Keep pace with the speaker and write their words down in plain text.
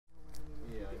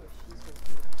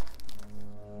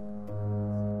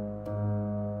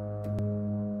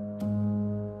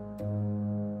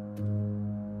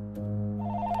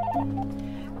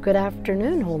Good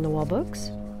afternoon, Hole in the Wall Books.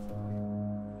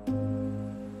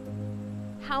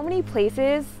 How many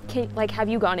places have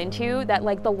you gone into that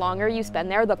the longer you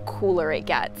spend there, the cooler it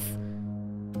gets?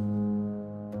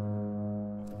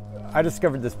 I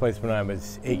discovered this place when I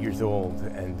was 8 years old,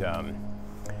 and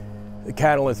the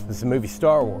catalyst was the movie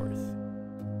Star Wars.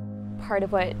 Part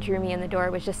of what drew me in the door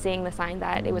was just seeing the sign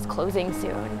that it was closing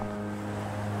soon.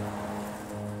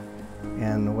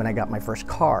 And when I got my first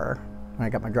car, when I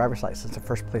got my driver's license, the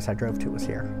first place I drove to was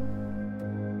here.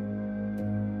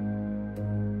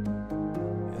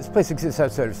 This place exists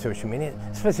outside of social media.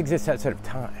 This place exists outside of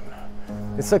time.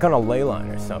 It's like on a ley line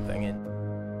or something.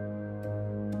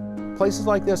 Places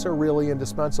like this are really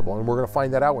indispensable, and we're going to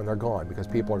find that out when they're gone because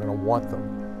people are going to want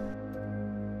them.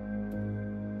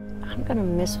 I'm gonna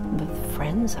miss the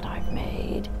friends that I've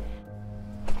made.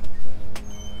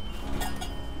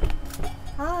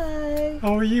 Hi.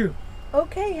 How are you?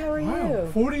 Okay, how are Wow,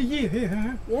 you? 40 years here,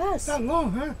 huh? Yes. That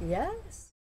long, huh? Yes.